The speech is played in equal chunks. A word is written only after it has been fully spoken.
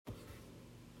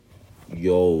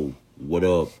Yo, what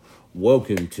up?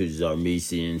 Welcome to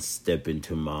Zarmesian Step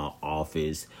Into My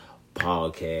Office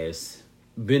podcast.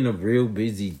 Been a real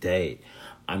busy day.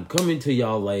 I'm coming to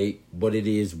y'all late, but it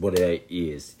is what it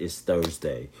is. It's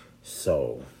Thursday,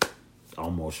 so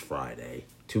almost Friday.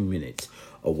 2 minutes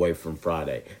away from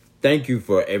Friday. Thank you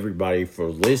for everybody for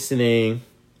listening.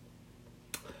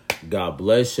 God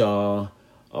bless y'all.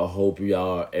 I hope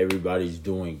everybody's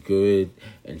doing good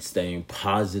and staying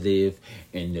positive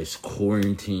in this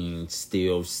quarantine.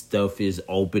 Still, stuff is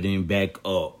opening back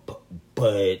up,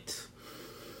 but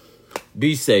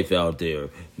be safe out there.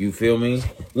 You feel me?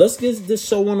 Let's get this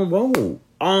show on the road.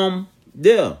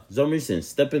 Zarmesian,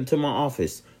 Step Into My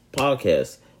Office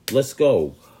podcast. Let's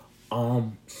go.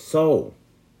 So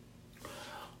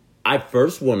I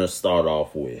first want to start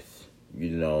off with,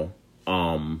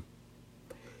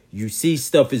 you see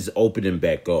stuff is opening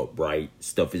back up, right?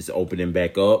 Stuff is opening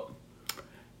back up.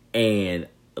 And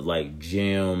like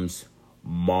gyms,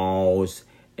 malls,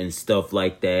 and stuff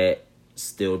like that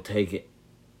still take it.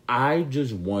 I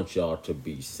just want y'all to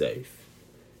be safe.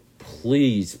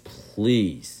 Please,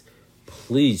 please,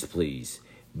 please, please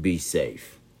be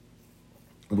safe.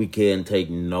 We can't take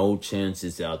no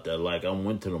chances out there. Like, I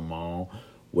went to the mall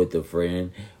with a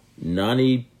friend.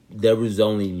 There was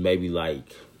only maybe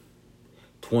like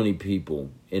 20 people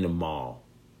in the mall.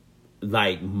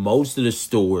 Like, most of the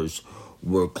stores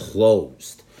were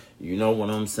closed. You know what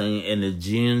I'm saying? And the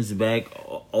gyms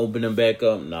opening back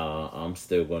up. Nah, I'm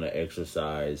still going to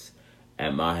exercise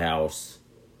at my house.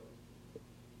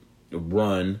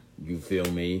 Run, you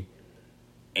feel me?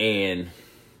 And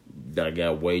I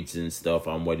got weights and stuff.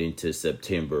 I'm waiting till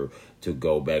September to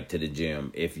go back to the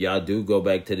gym. If y'all do go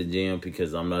back to the gym,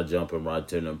 because I'm not jumping right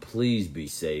to them, please be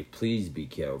safe. Please be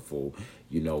careful.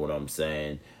 You know what I'm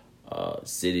saying?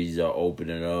 Cities are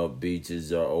opening up.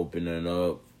 Beaches are opening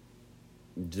up.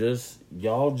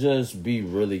 Y'all just be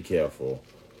really careful.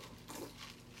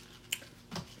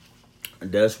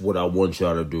 That's what I want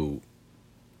y'all to do.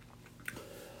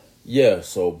 Yeah,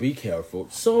 so be careful.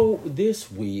 So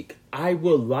this week, I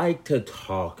would like to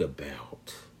talk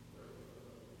about,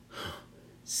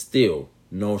 still,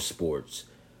 no sports.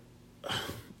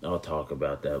 I'll talk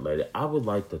about that later. I would really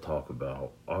like to talk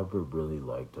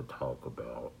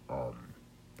about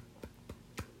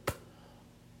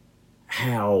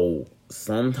how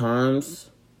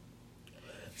sometimes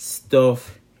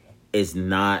stuff is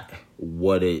not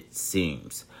what it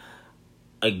seems.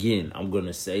 Again, I'm going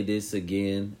to say this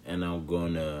again, and I'm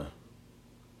going to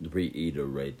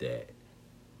reiterate that.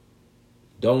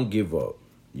 Don't give up.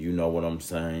 You know what I'm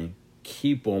saying?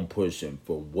 Keep on pushing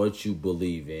for what you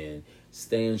believe in.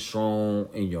 Staying strong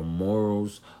in your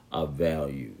morals or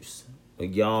values.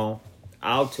 But y'all,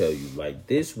 I'll tell you, like,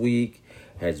 this week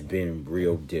has been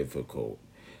real difficult.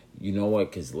 You know what?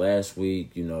 Because last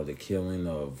week, the killing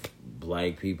of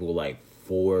black people, like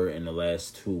 4 in the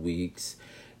last 2 weeks.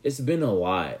 It's been a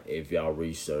lot. If y'all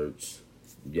research,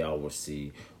 y'all will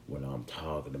see what I'm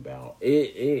talking about.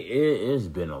 It's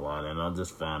been a lot. And I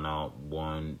just found out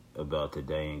one about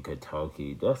today in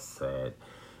Kentucky. That's sad.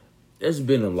 It's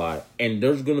been a lot. And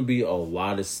there's going to be a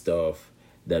lot of stuff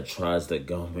that tries to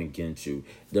go against you.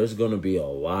 There's going to be a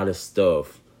lot of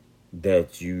stuff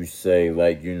that you say,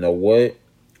 like, you know what?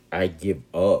 I give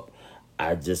up.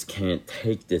 I just can't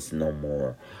take this no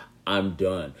more. I'm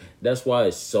done. That's why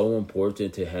it's so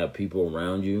important to have people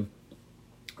around you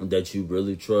that you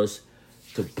really trust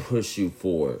to push you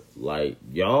forward. Like,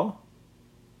 y'all,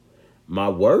 my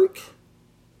work,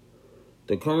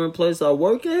 the current place I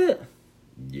work at,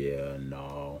 yeah,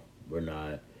 no, we're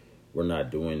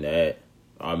not doing that.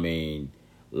 I mean,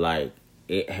 like,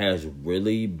 it has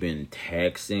really been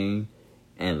taxing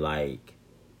and, like,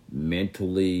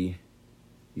 mentally,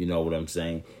 you know what I'm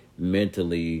saying?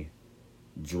 Mentally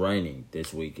draining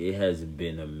this week. It has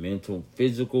been a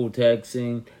physical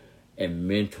taxing and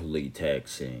mentally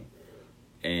taxing.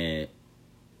 And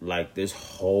like this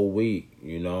whole week,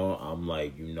 I'm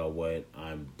like, you know what?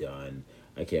 I'm done.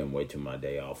 I can't wait till my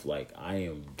day off. Like, I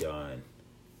am done.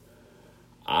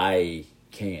 I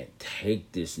can't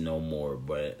take this no more.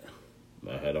 But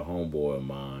I had a homeboy of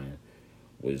mine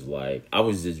was like, I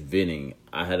was just venting.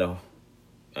 I had a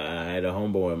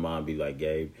homeboy of mine be like,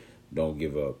 Gabe, don't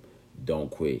give up. Don't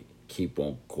quit. Keep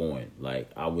on going. Like,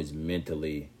 I was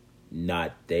mentally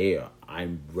not there.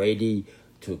 I'm ready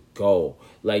to go.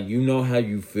 Like, you know how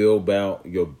you feel about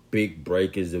your big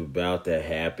break is about to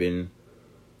happen?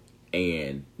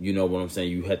 And you know what I'm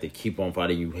saying? You have to keep on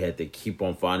fighting. You have to keep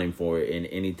on fighting for it. And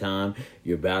anytime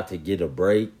you're about to get a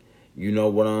break, you know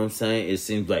what I'm saying? It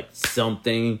seems like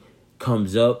something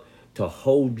comes up to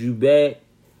hold you back.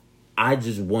 I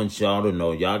just want y'all to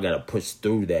know y'all got to push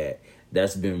through that.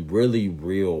 That's been really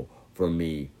real for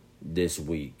me this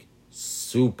week.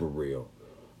 Super real.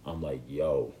 I'm like,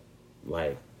 yo,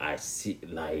 like, I see,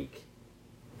 like,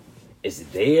 it's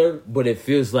there, but it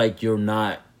feels like you're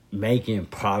not making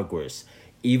progress.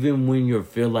 Even when you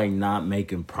feel like not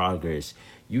making progress,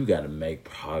 you got to make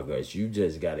progress. You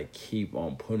just got to keep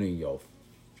on putting your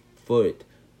foot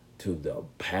to the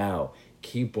plow.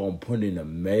 Keep on putting the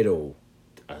metal.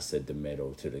 I said the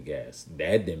metal to the gas.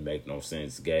 That didn't make no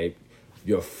sense, Gabe.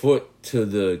 Your foot to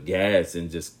the gas and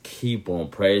just keep on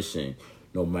pressing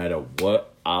no matter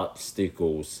what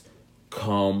obstacles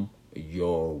come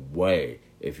your way.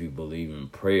 If you believe in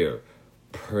prayer,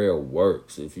 prayer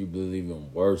works. If you believe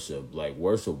in worship, like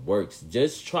worship works.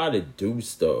 Just try to do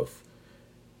stuff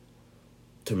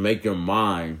to make your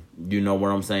mind, you know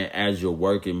what I'm saying, as you're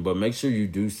working. But make sure you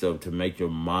do stuff to make your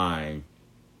mind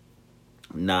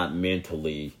not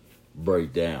mentally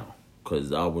break down.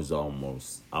 Because I was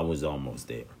almost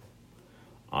there.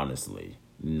 Honestly,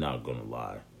 not gonna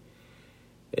lie.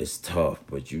 It's tough,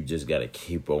 but you just gotta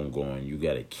keep on going. You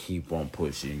gotta keep on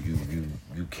pushing.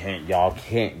 You can't, y'all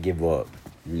can't give up.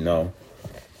 You know,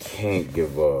 can't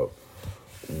give up.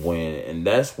 And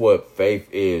that's what faith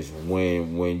is.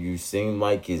 When you seem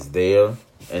like it's there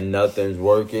and nothing's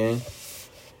working,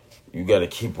 you gotta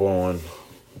keep on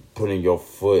putting your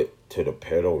foot to the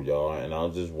pedal, y'all. And I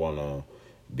just wanna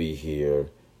be here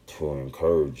to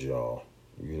encourage y'all.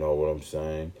 You know what I'm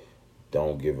saying?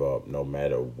 Don't give up no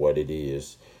matter what it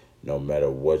is, no matter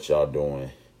what y'all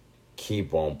doing.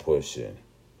 Keep on pushing.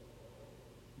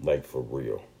 Like, for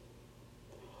real.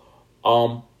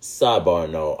 Sidebar,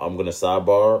 no. I'm gonna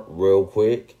sidebar real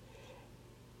quick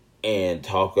and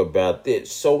talk about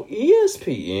this. So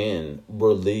ESPN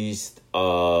released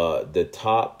the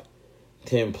top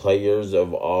 10 players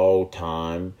of all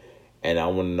time, and I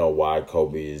want to know why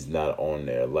Kobe is not on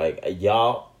there. Like,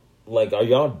 y'all, like, are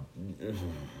y'all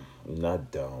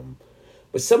not dumb?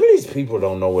 But some of these people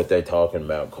don't know what they're talking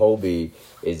about. Kobe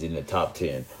is in the top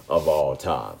 10 of all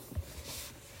time.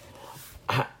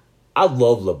 I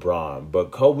love LeBron,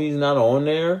 but Kobe's not on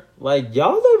there. Like,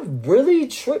 y'all are really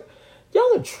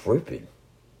y'all are tripping.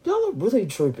 Y'all are really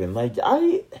tripping. Like,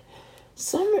 who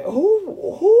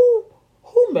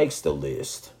makes the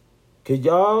list? Could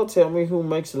y'all tell me who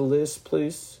makes the list,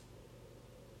 please?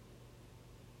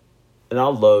 And I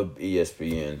love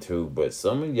ESPN too, but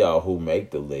some of y'all who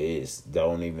make the list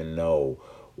don't even know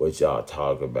what y'all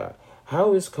talk about.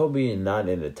 How is Kobe not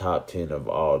in the top 10 of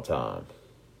all time?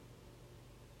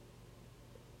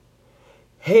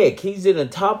 Heck, he's in the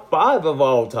top 5 of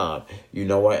all time. You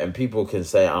know what? And people can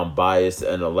say I'm biased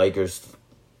and I'm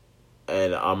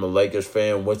a Lakers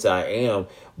fan, which I am.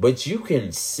 But you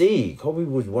can see Kobe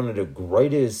was one of the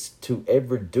greatest to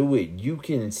ever do it. You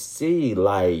can see,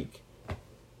 like,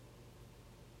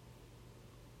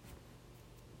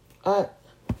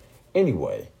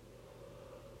 anyway,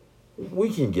 we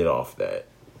can get off that.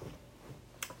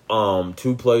 2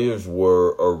 players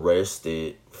were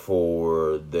arrested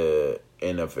for the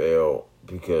NFL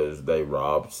because they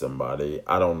robbed somebody.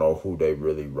 I don't know who they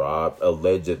really robbed.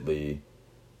 Allegedly,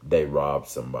 they robbed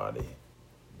somebody.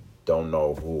 Don't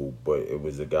know who, but it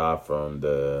was a guy from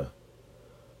the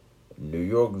New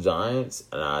York Giants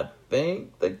and I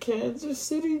think the Kansas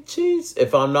City Chiefs.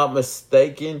 If I'm not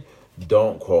mistaken,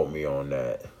 don't quote me on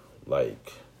that.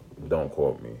 Like, don't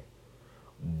quote me.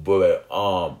 But,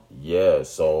 yeah,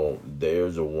 so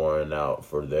there's a warrant out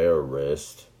for their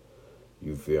arrest.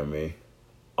 You feel me?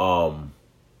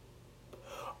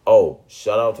 Oh,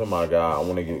 shout out to my guy. I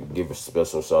want to give a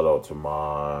special shout out to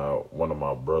one of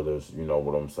my brothers. You know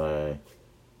what I'm saying?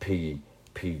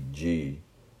 PG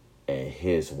and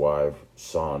his wife,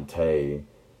 Shantae,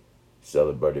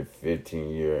 celebrated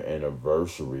 15-year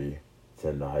anniversary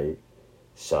tonight.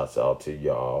 Shouts out to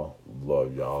y'all.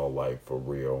 Love y'all, like, for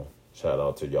real. Shout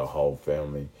out to your whole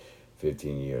family.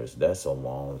 15 years. That's a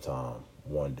long time.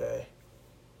 One day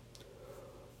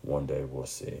we'll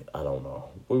see. I don't know.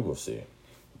 We will see.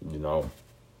 You know?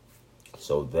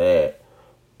 So that,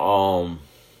 what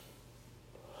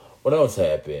else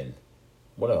happened?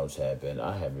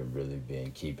 I haven't really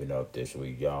been keeping up this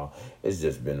week, y'all. It's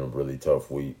just been a really tough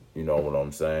week. You know what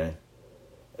I'm saying?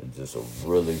 It's just a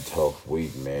really tough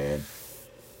week, man.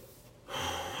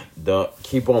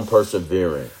 Keep on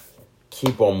persevering.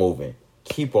 Keep on moving.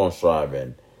 Keep on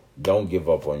striving. Don't give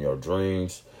up on your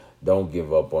dreams. Don't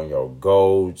give up on your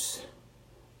goals.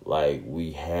 Like,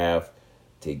 we have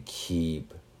to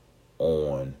keep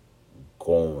on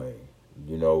going.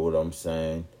 You know what I'm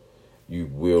saying? You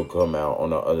will come out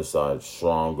on the other side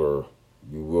stronger.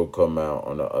 You will come out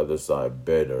on the other side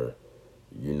better.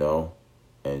 you know,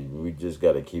 and we just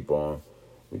gotta keep on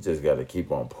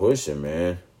pushing,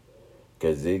 man,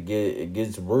 cause it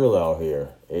gets real out here.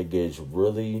 It gets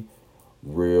really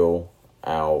real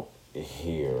out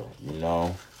here, you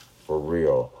know, for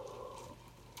real.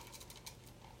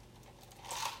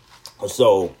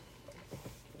 So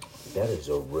that is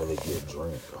a really good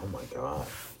drink. Oh my god,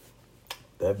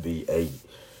 that B8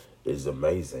 is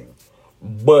amazing.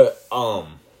 But oh,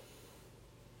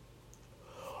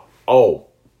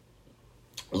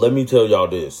 let me tell y'all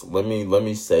this. Let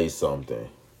me say something.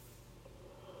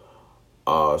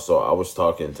 So I was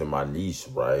talking to my niece,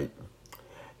 right?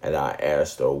 And I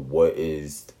asked her what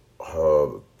is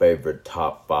her favorite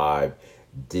top 5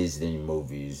 Disney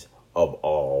movies of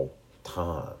all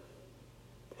time.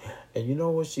 And you know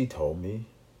what she told me?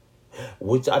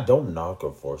 Which I don't knock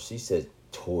her for. She said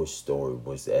Toy Story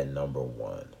was at number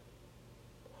 1.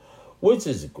 Which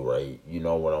is great, you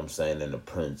know what I'm saying? And the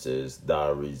Princess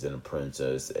Diaries and the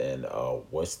Princess and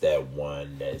what's that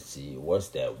one what's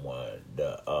that one?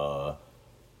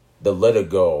 The Let It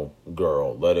Go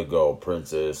girl, Let It Go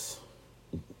Princess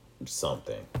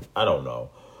something. I don't know.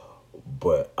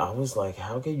 But I was like,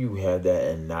 how can you have that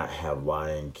and not have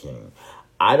Lion King?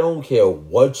 I don't care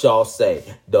what y'all say.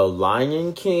 The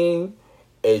Lion King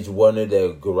is one of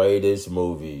the greatest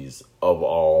movies of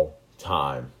all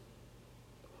time.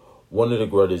 One of the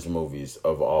greatest movies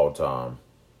of all time.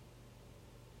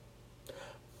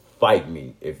 Fight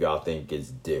me if y'all think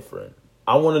it's different.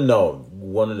 I want to know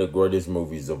one of the greatest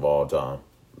movies of all time.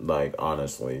 Like,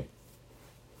 honestly.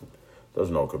 There's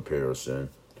no comparison.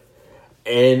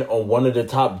 And on one of the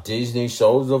top Disney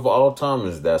shows of all time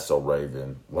is That's So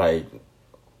Raven. Like,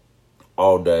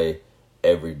 all day,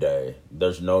 every day.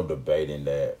 There's no debating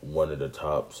that one of the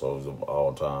top shows of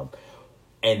all time.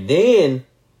 And then,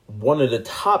 one of the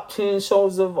top 10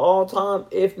 shows of all time,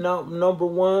 if not number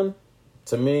 1,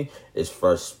 to me, is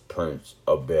Fresh Prince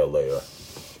of Bel-Air.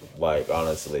 Like,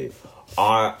 honestly,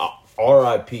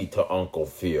 R.I.P. to Uncle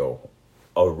Phil,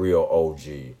 a real OG.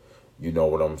 You know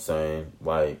what I'm saying?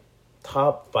 Like,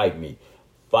 fight me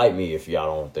if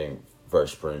y'all don't think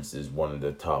Fresh Prince is one of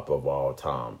the top of all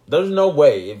time. There's no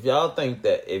way. If y'all think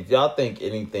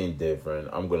anything different,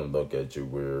 I'm gonna look at you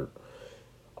weird.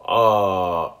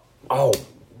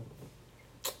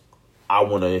 I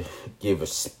want to give a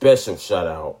special shout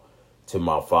out to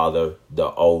my father, the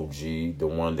OG, the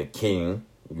one, the king.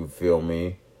 You feel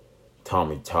me?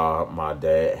 Tommy Todd, my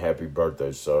dad. Happy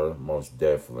birthday, sir. Most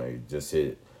definitely.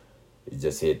 He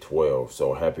just hit 12.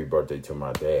 So happy birthday to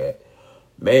my dad.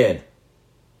 Man.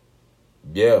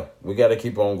 Yeah, we got to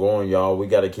keep on going, y'all. We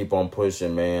got to keep on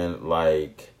pushing, man.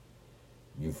 Like,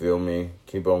 you feel me?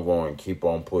 Keep on going. Keep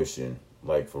on pushing.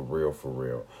 Like, for real, for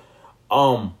real.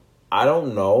 I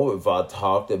don't know if I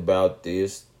talked about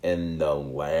this in the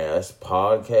last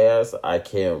podcast. I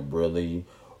can't really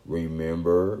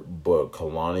remember, but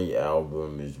Kehlani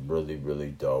album is really, really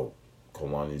dope.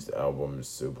 Kehlani's album is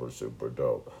super, super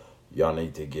dope. Y'all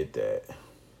need to get that.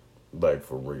 Like,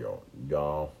 for real.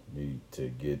 Y'all need to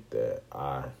get that.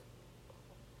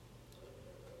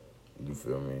 You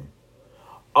feel me?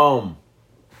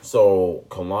 So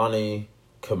Kehlani,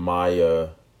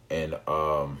 Kamaya, and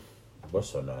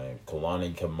what's her name?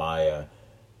 Kehlani, Kamaya,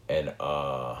 and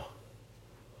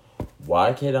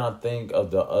why can't I think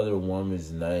of the other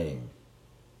woman's name?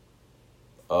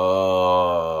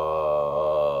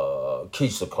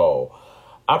 Keisha Cole.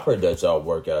 I pray that y'all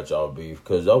work out y'all beef,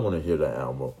 because I want to hear the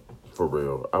album. For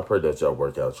real. I pray that y'all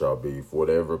work out y'all beef.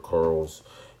 Whatever curls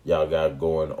y'all got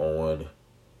going on,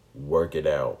 work it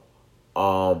out.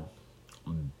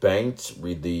 Banks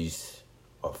released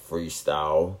a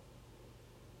freestyle.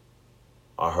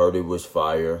 I heard it was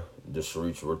fire. The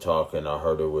streets were talking. I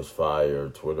heard it was fire.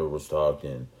 Twitter was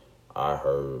talking. I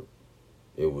heard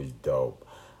it was dope.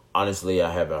 Honestly,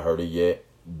 I haven't heard it yet,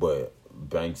 but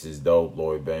Banks is dope.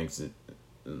 Lloyd Banks,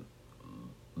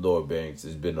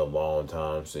 it's been a long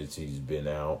time since he's been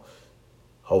out.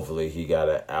 Hopefully he got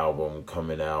an album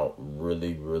coming out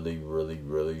really, really, really,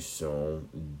 really soon.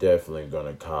 Definitely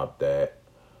gonna cop that.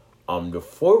 The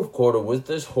fourth quarter with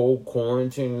this whole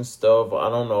quarantine stuff, I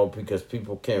don't know, because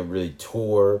people can't really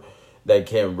tour. They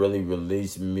can't really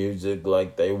release music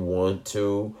like they want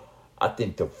to. I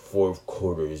think the fourth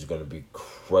quarter is gonna be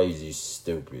crazy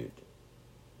stupid.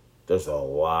 There's a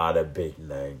lot of big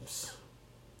names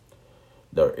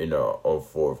that are in our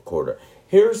fourth quarter.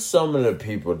 Here's some of the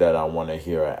people that I want to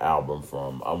hear an album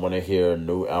from. I want to hear a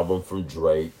new album from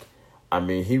Drake. I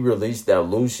mean, he released that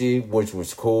Lucy, which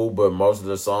was cool, but most of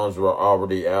the songs were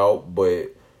already out.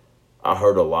 But I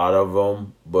heard a lot of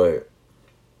them, but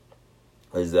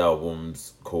his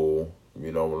album's cool.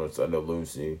 You know what I'm saying? The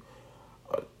Lucy.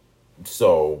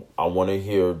 So I want to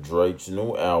hear Drake's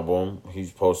new album. He's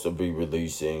supposed to be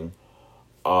releasing.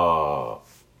 Uh,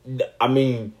 I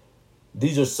mean,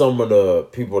 these are some of the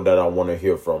people that I want to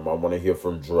hear from. I want to hear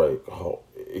from Drake. Oh,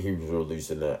 he was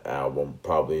releasing an album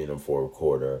probably in the fourth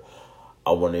quarter.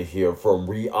 I want to hear from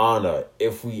Rihanna.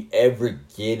 If we ever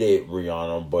get it,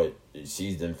 Rihanna, but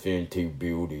she's Infinity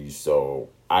Beauty, so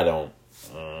I don't.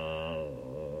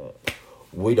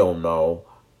 We don't know.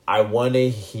 I want to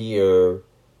hear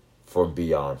from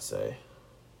Beyonce.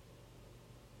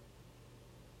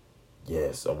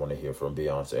 Yes, I want to hear from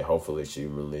Beyonce. Hopefully she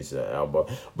releases an album.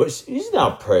 But she's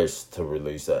not pressed to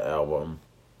release an album.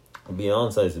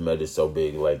 Beyonce's made it so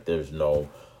big, like there's no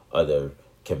other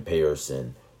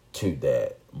comparison to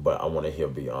that. But I want to hear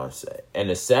Beyonce. And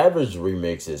the Savage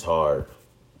remix is hard.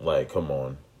 Like, come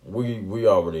on. We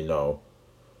already know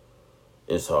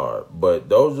it's hard. But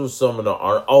those are some of the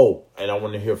art. Oh, and I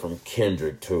want to hear from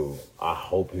Kendrick too. I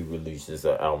hope he releases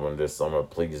an album this summer.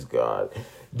 Please, God.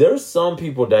 There's some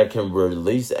people that can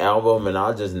release album, and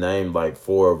I just named like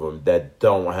 4 of them that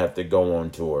don't have to go on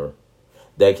tour.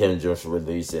 That can just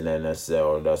release an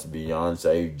NSL. That's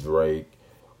Beyonce, Drake,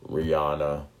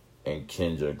 Rihanna, and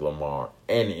Kendrick Lamar,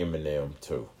 and Eminem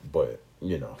too. But,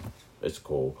 it's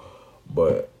cool.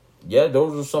 But, yeah,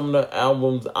 those are some of the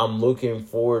albums I'm looking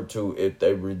forward to if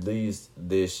they release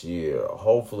this year.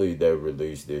 Hopefully they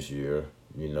release this year,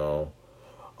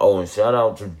 Oh, and shout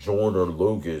out to Jordan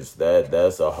Lucas.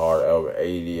 That's a hard album.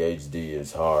 ADHD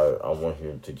is hard. I want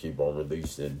him to keep on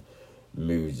releasing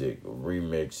music,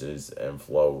 remixes, and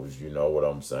flows. You know what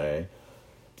I'm saying?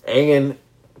 And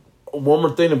one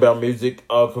more thing about music.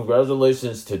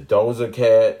 Congratulations to Doja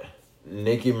Cat,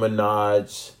 Nicki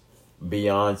Minaj,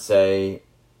 Beyonce,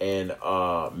 and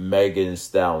Megan Thee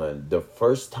Stallion. The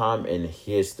first time in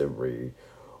history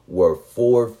where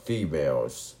 4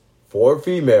 females,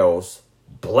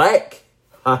 black,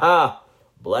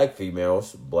 black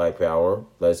females, black power,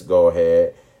 let's go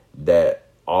ahead, that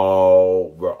all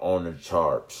were on the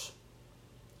charts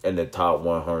in the top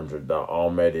 100, that all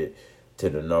made it to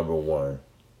the number 1.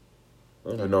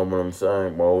 You know what I'm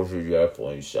saying? Most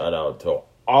definitely shout out to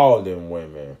all them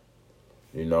women,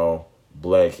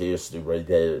 Black history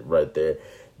right there.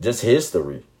 Just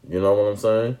history, you know what I'm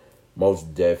saying?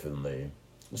 Most definitely.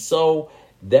 So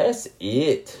that's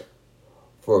it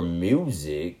for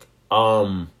music.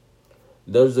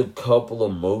 There's a couple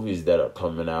of movies that are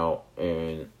coming out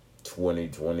in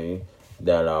 2020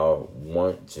 that I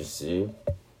want to see.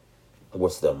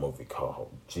 What's that movie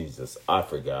called? Jesus, I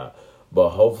forgot. But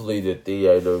hopefully the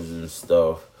theaters and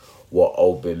stuff will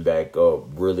open back up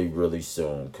really, really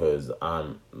soon. Because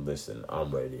I'm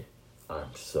ready.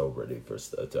 I'm so ready for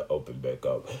stuff to open back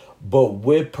up. But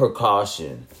with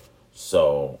precaution.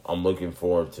 So I'm looking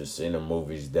forward to seeing the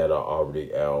movies that are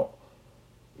already out.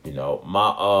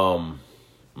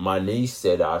 My niece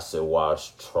said I should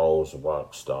watch Trolls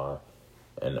Rockstar,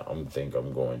 and I think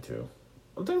I'm going to.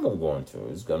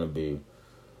 It's gonna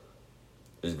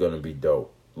be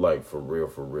dope. Like for real,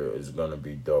 it's gonna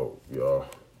be dope, y'all.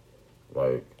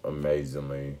 Like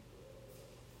amazingly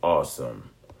awesome.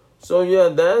 So yeah,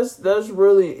 that's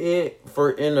really it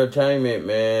for entertainment,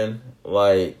 man.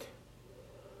 Like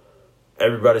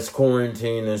everybody's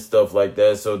quarantined and stuff like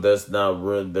that, so there's not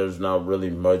really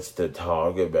much to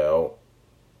talk about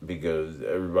because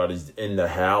everybody's in the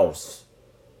house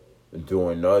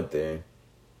doing nothing.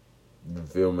 You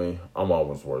feel me? I'm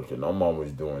always working. I'm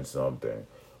always doing something.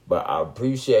 But I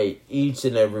appreciate each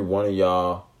and every one of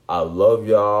y'all. I love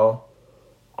y'all.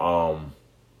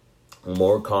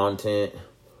 More content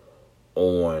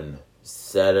on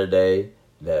Saturday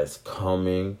that's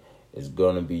coming. It's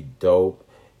gonna be dope.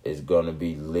 It's gonna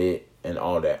be lit and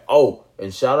all that. Oh,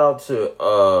 and shout out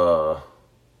to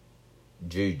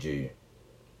Gigi.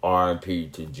 R.I.P.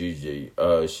 to Gigi.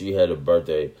 She had a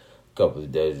birthday a couple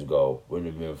of days ago. Would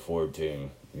have been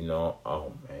 14.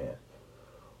 Oh man.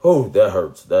 Oh, that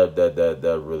hurts.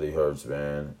 That really hurts,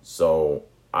 man. So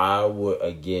I would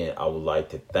like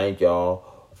to thank y'all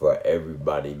for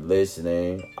everybody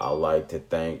listening. I like to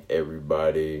thank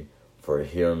everybody for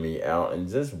hearing me out and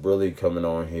just really coming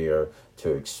on here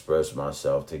to express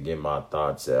myself, to get my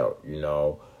thoughts out.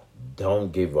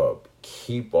 Don't give up.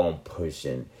 Keep on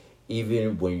pushing,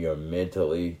 even when you're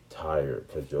mentally tired,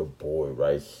 because your boy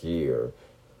right here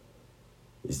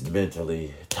is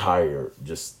mentally tired.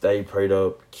 Just stay prayed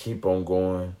up. Keep on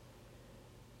going.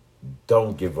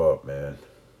 Don't give up, man.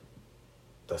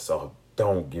 That's all.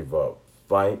 Don't give up.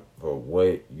 Fight for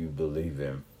what you believe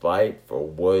in. Fight for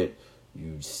what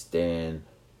you stand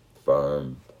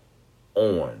firm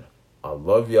on. I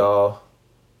love y'all.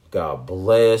 God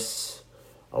bless.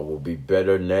 I will be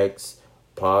better next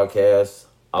podcast.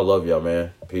 I love y'all,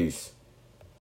 man. Peace.